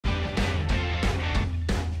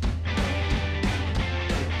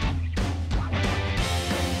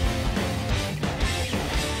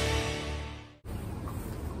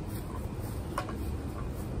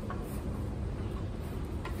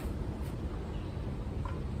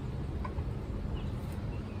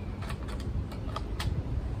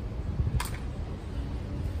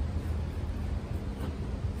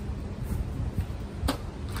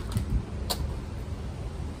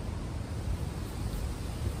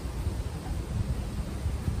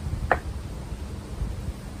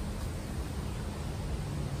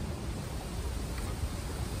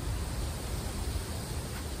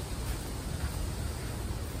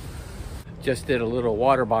Just did a little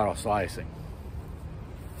water bottle slicing.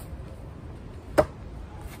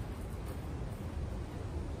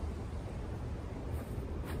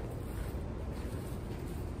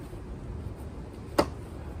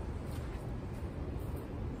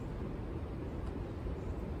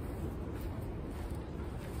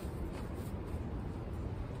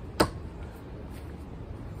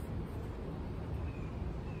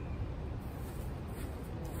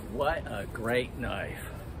 What a great knife.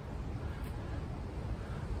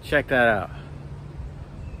 Check that out.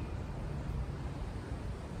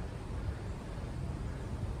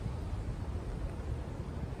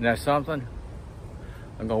 Isn't that something?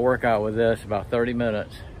 I'm gonna work out with this about 30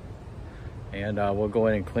 minutes and we'll go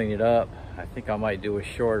in and clean it up. I think I might do a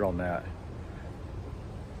short on that.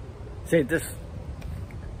 See this,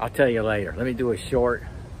 I'll tell you later. Let me do a short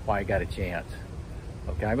while I got a chance.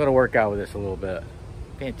 Okay, I'm gonna work out with this a little bit.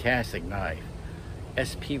 Fantastic knife.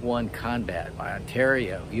 SP1 Combat by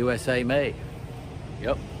Ontario, USA made.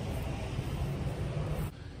 Yep.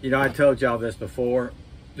 You know, I told y'all this before.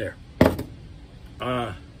 There.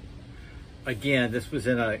 Again, this was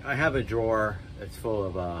in I have a drawer that's full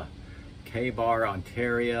of K-Bar,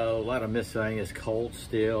 Ontario, a lot of miscellaneous cold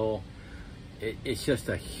steel. It's just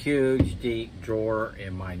a huge, deep drawer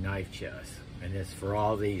in my knife chest. And it's for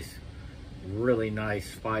all these really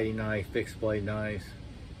nice fighting knife, fixed blade knives.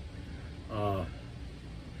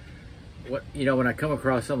 You know, when I come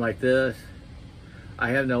across something like this,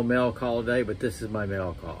 I have no mail call today, but this is my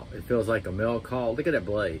mail call. It feels like a mail call. Look at that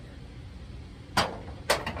blade.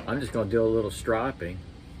 I'm just going to do a little stropping.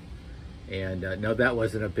 And no, that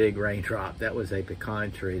wasn't a big raindrop. That was a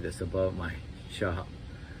pecan tree that's above my shop.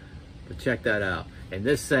 But check that out. And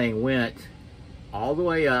this thing went all the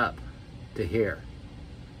way up to here.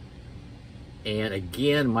 And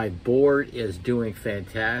again, my board is doing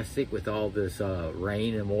fantastic with all this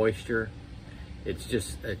rain and moisture. It's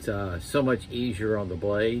so much easier on the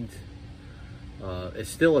blades. It's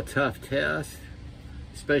still a tough test,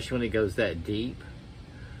 especially when it goes that deep.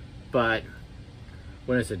 But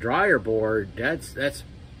when it's a drier board, that's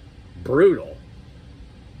brutal.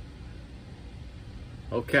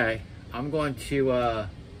 Okay, I'm going to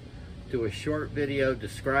do a short video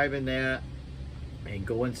describing that and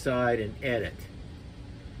go inside and edit.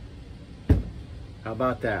 How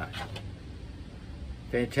about that?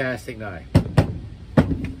 Fantastic knife.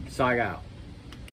 Sag out.